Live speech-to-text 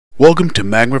Welcome to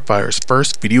Magmafire's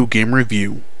first video game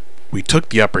review. We took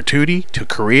the opportunity to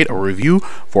create a review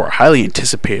for a highly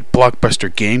anticipated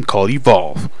blockbuster game called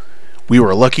Evolve. We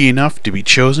were lucky enough to be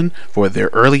chosen for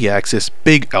their early access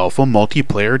big alpha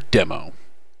multiplayer demo.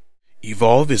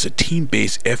 Evolve is a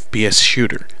team-based FPS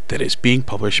shooter that is being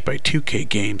published by 2K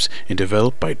Games and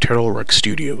developed by Turtle Rock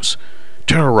Studios.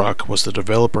 Turtle Rock was the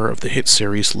developer of the hit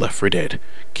series Left 4 Dead.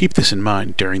 Keep this in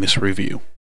mind during this review.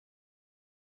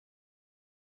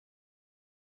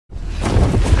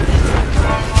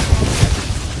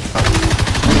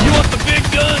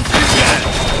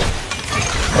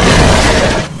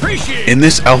 In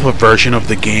this alpha version of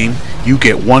the game, you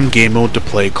get one game mode to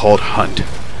play called Hunt.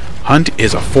 Hunt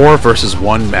is a 4 versus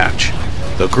 1 match.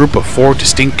 The group of 4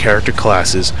 distinct character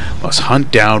classes must hunt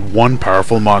down one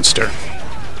powerful monster.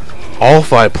 All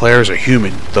 5 players are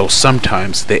human, though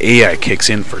sometimes the AI kicks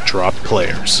in for dropped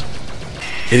players.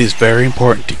 It is very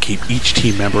important to keep each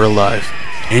team member alive.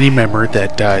 Any member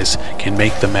that dies can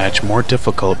make the match more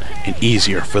difficult and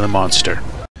easier for the monster.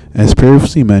 As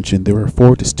previously mentioned, there are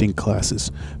 4 distinct classes: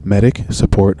 Medic,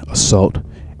 Support, Assault,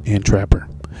 and Trapper.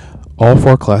 All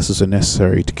 4 classes are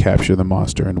necessary to capture the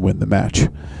monster and win the match.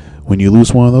 When you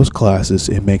lose one of those classes,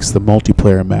 it makes the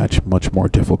multiplayer match much more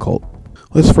difficult.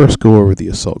 Let's first go over the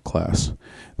Assault class.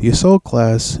 The Assault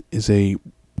class is a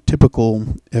typical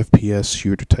FPS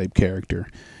shooter type character.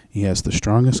 He has the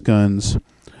strongest guns,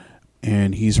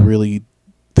 and he's really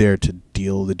there to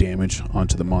deal the damage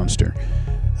onto the monster.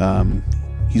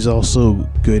 He's also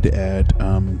good at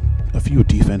a few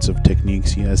defensive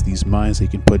techniques. He has these mines he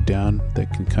can put down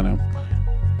that can kind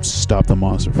of stop the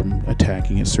monster from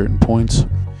attacking at certain points.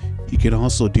 He can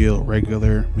also deal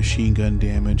regular machine gun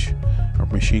damage or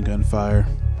machine gun fire,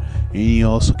 and he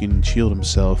also can shield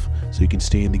himself so he can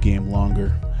stay in the game longer,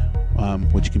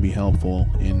 which can be helpful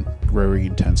in very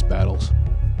intense battles.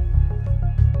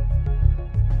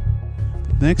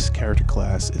 The next character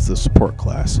class is the Support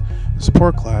class. The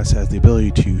Support class has the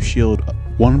ability to shield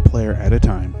one player at a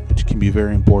time, which can be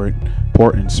very important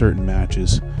in certain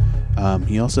matches.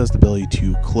 He also has the ability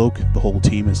to cloak the whole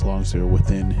team as long as they're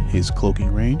within his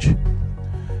cloaking range.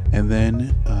 And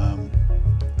then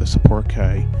the Support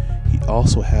guy, he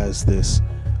also has this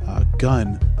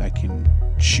gun that can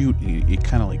shoot. It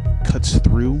kind of like cuts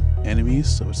through enemies,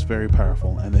 so it's very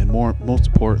powerful. And then most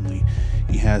importantly,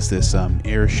 he has this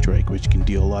airstrike, which can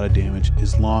deal a lot of damage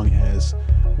as long as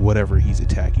whatever he's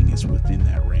attacking is within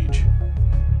that range.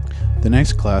 The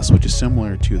next class, which is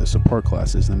similar to the Support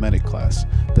class, is the Medic class.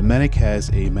 The Medic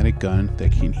has a medic gun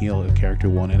that can heal a character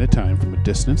one at a time from a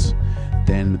distance.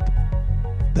 Then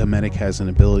the Medic has an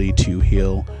ability to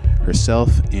heal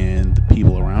herself and the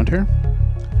people around her.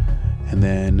 And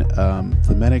then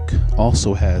the Medic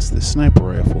also has the Sniper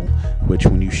Rifle, which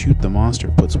when you shoot the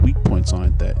monster puts weak points on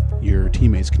it that your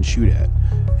teammates can shoot at,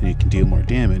 and it can deal more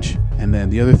damage. And then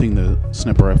the other thing the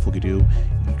Sniper Rifle can do,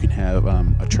 you can have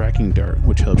a tracking dart,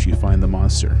 which helps you find the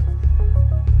monster.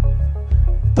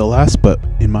 The last, but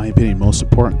in my opinion most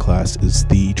important class, is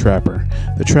the Trapper.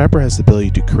 The Trapper has the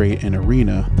ability to create an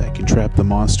arena that can trap the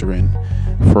monster in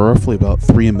for roughly about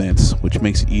 3 minutes, which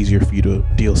makes it easier for you to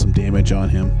deal some damage on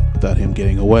him without him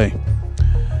getting away.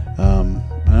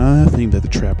 Another thing that the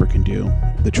Trapper can do,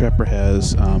 the Trapper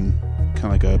has kind of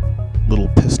like a little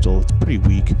pistol. It's pretty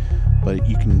weak, but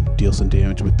you can deal some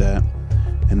damage with that.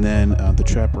 And then the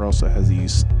Trapper also has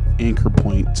these anchor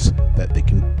points that they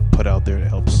can put out there to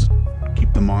help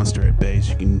keep the monster at bay,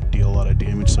 so you can deal a lot of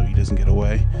damage so he doesn't get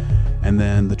away. And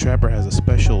then the Trapper has a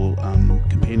special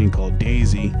companion called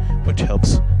Daisy, which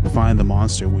helps find the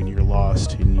monster when you're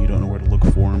lost and you don't know where to look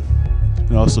for him.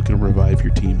 It also can revive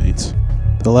your teammates.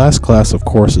 The last class, of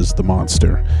course, is the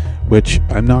Monster, which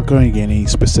I'm not going to get any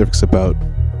specifics about,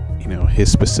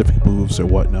 his specific moves or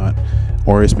whatnot,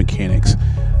 or his mechanics.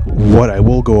 What I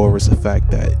will go over is the fact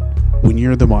that when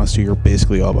you're the monster, you're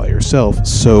basically all by yourself,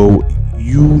 so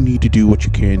you need to do what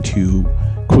you can to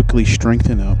quickly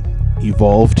strengthen up,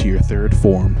 evolve to your 3rd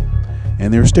form,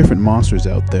 and there's different monsters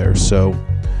out there, so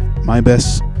my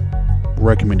best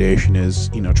recommendation is,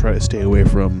 try to stay away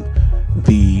from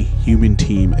the human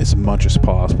team as much as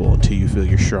possible until you feel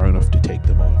you're strong enough to take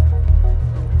them on.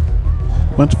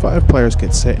 Once 5 players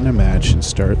get set in a match and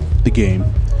start the game,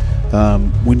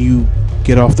 when you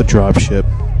get off the dropship,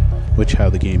 which how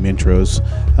the game intros,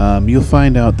 you'll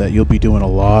find out that you'll be doing a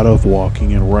lot of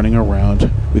walking and running around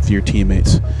with your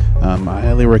teammates. I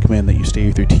highly recommend that you stay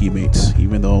with your teammates,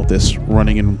 even though this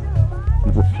running and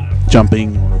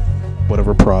jumping or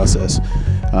whatever process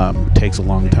takes a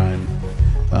long time.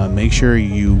 Make sure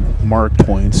you mark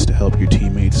points to help your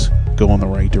teammates go in the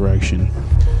right direction.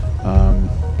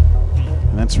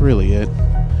 And that's really it.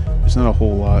 There's not a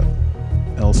whole lot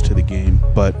else to the game,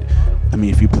 but I mean,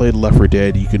 if you played Left 4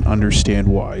 Dead, you can understand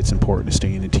why it's important to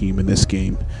stay in a team in this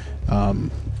game.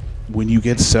 When you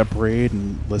get separated,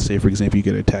 and let's say, for example, you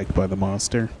get attacked by the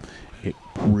monster, it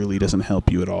really doesn't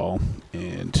help you at all,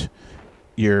 and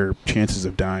your chances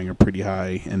of dying are pretty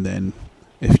high. And then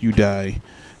if you die,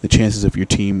 the chances of your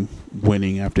team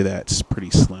winning after that is pretty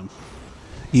slim.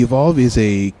 Evolve is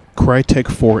a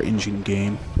Crytek 4 engine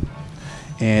game,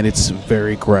 and it's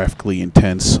very graphically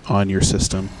intense on your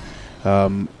system.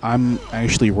 I'm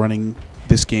actually running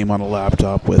this game on a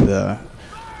laptop with a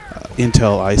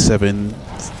Intel i7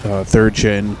 3rd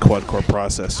gen quad-core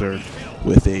processor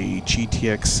with a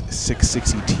GTX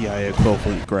 660 Ti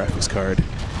equivalent graphics card.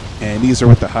 And these are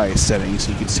with the highest settings,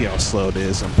 so you can see how slow it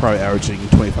is. I'm probably averaging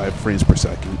 25 frames per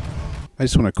second. I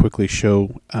just want to quickly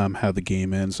show how the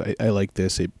game ends. I like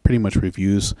this. It pretty much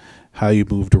reviews how you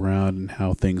moved around and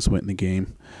how things went in the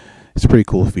game. It's a pretty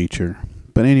cool feature.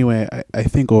 But anyway, I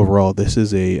think overall this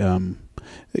is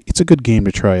it's a good game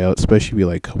to try out, especially if you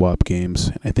like co-op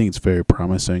games. I think it's very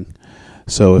promising.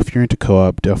 So if you're into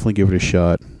co-op, definitely give it a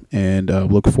shot, and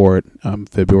look for it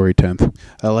February 10th.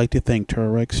 I'd like to thank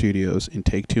Turek Studios and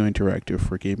Take-Two Interactive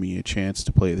for giving me a chance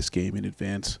to play this game in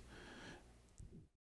advance.